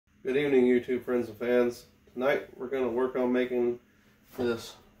Good evening, YouTube friends and fans. Tonight we're going to work on making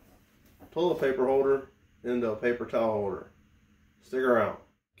this toilet paper holder into a paper towel holder. Stick around.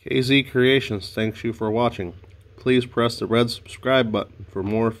 KZ Creations thanks you for watching. Please press the red subscribe button for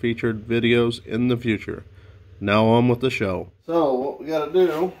more featured videos in the future. Now on with the show. So what we got to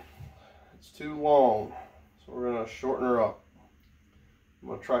do, it's too long, so we're going to shorten her up. I'm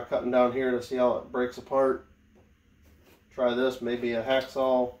going to try cutting down here to see how it breaks apart. Try this, maybe a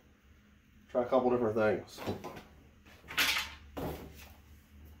hacksaw. Try a couple different things.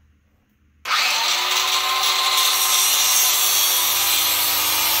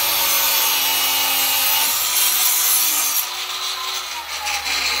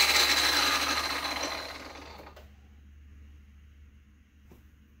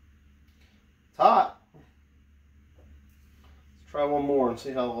 It's hot. Let's try one more and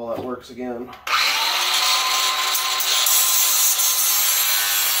see how well that works again.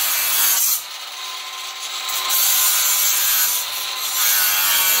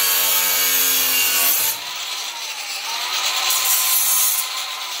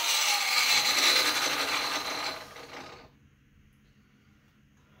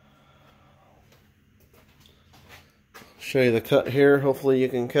 Show you the cut here. Hopefully you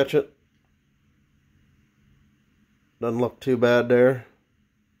can catch it. Doesn't look too bad there.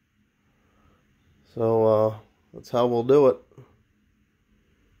 So that's how we'll do it.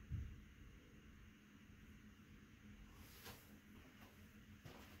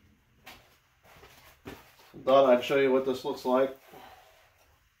 Thought I'd show you what this looks like.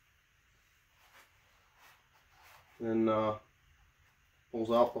 And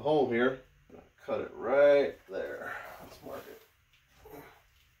pulls out the hole here. Cut it right there. Let's mark it.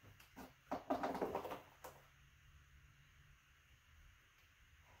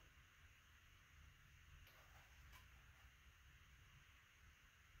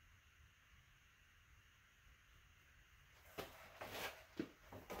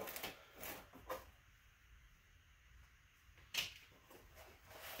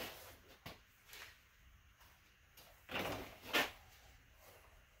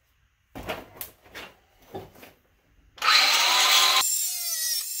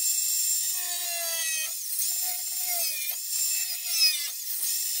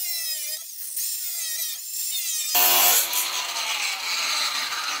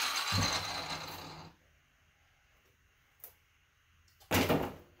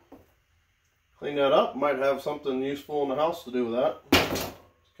 Clean that up. Might have something useful in the house to do with that. It's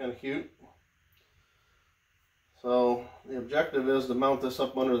kind of cute. So the objective is to mount this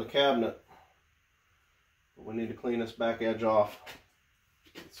up under the cabinet. But we need to clean this back edge off.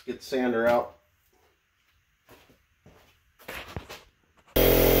 Let's get the sander out.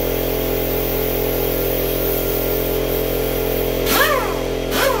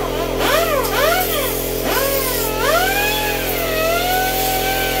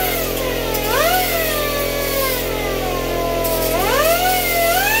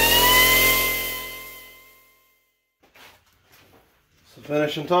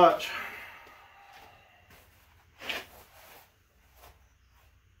 Finishing touch.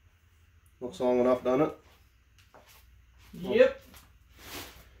 Looks long enough, doesn't it? Yep.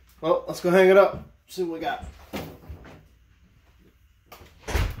 Well, let's go hang it up. See what we got.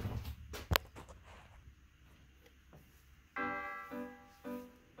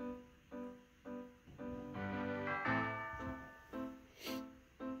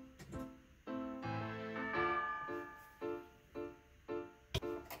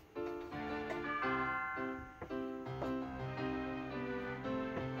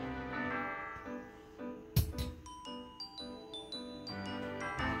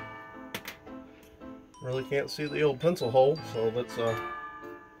 Really can't see the old pencil hole, so let's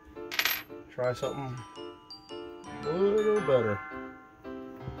try something a little better.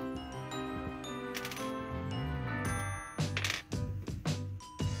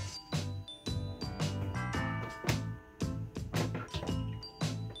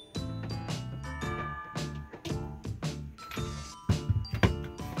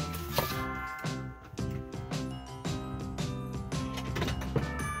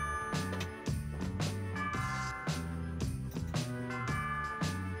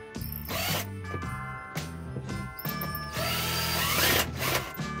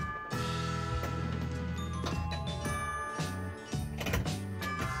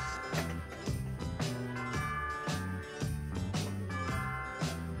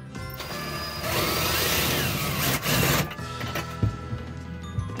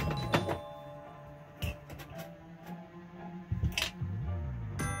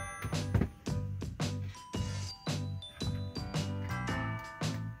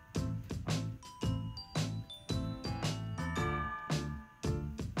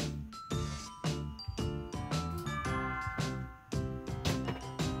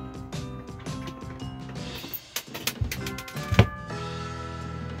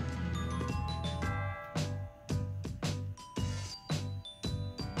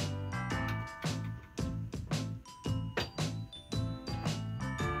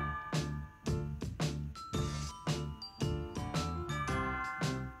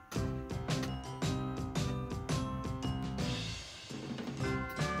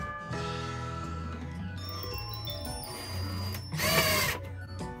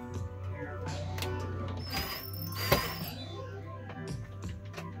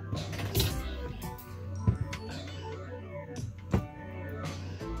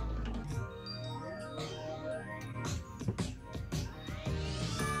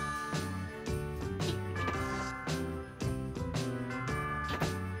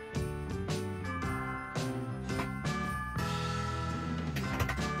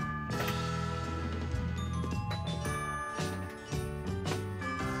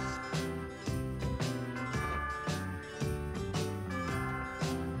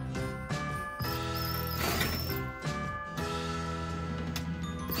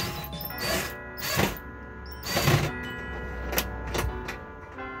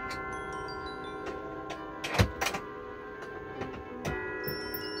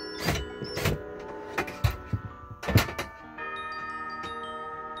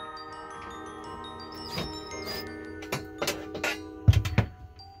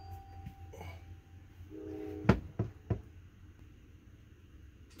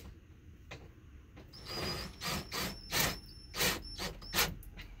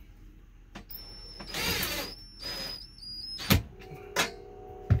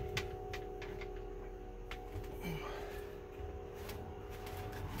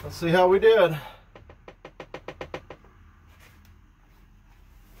 Let's see how we did.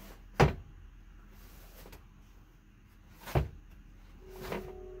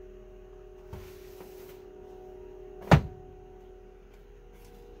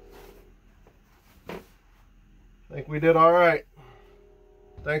 I think we did all right.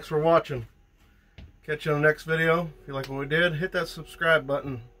 Thanks for watching. Catch you on the next video. If you like what we did, hit that subscribe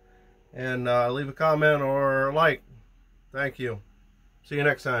button and leave a comment or a like. Thank you. See you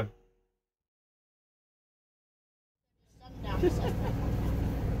next time.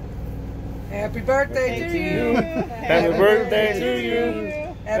 Happy birthday to you. Happy birthday to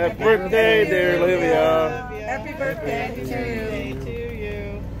you. Happy birthday, dear Olivia. Happy birthday to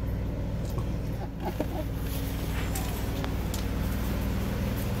you.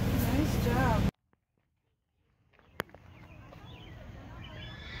 Nice job.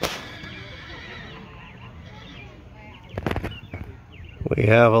 We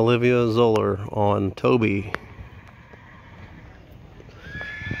have Olivia Zoller on Toby.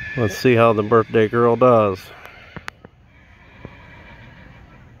 Let's see how the birthday girl does.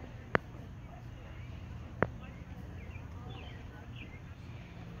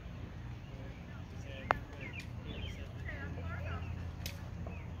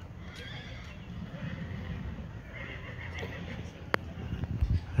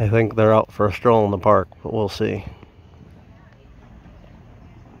 I think they're out for a stroll in the park, but we'll see.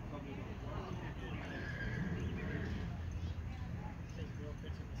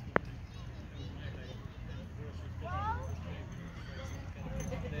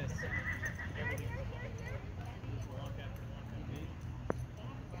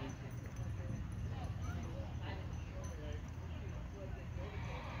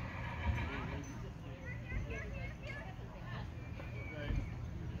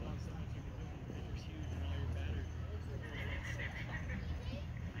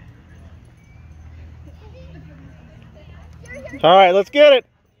 All right, let's get it.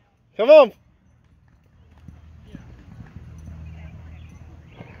 Come on.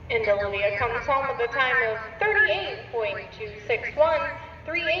 And Olivia comes home with a time of 38.261,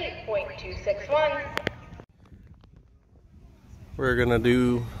 38.261. We're gonna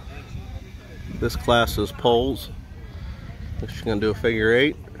do this class's poles. She's gonna do a figure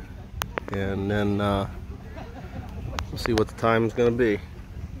 8, and then we'll see what the time is gonna be.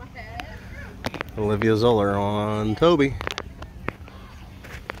 Olivia Zoller on Toby.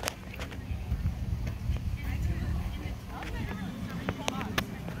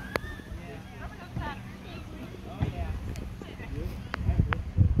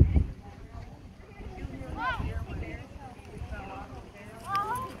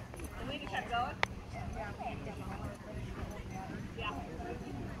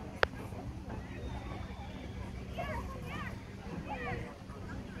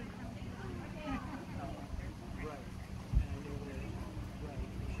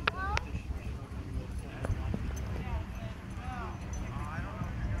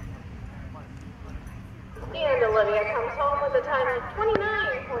 And Olivia comes home with a time of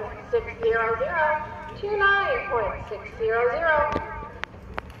 29.600, 29.600.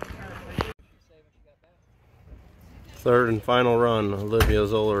 Third and final run, Olivia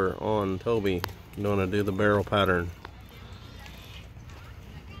Zoller on Toby. Going to do the barrel pattern.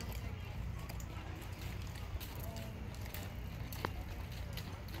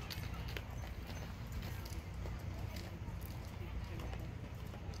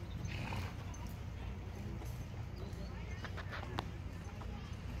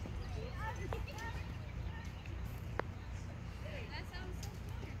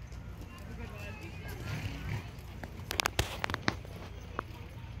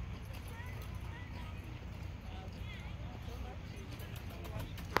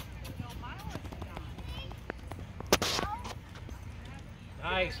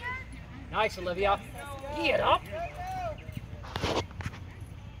 Nice. Nice, Olivia. Get up.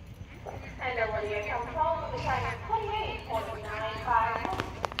 And Olivia comes home with a time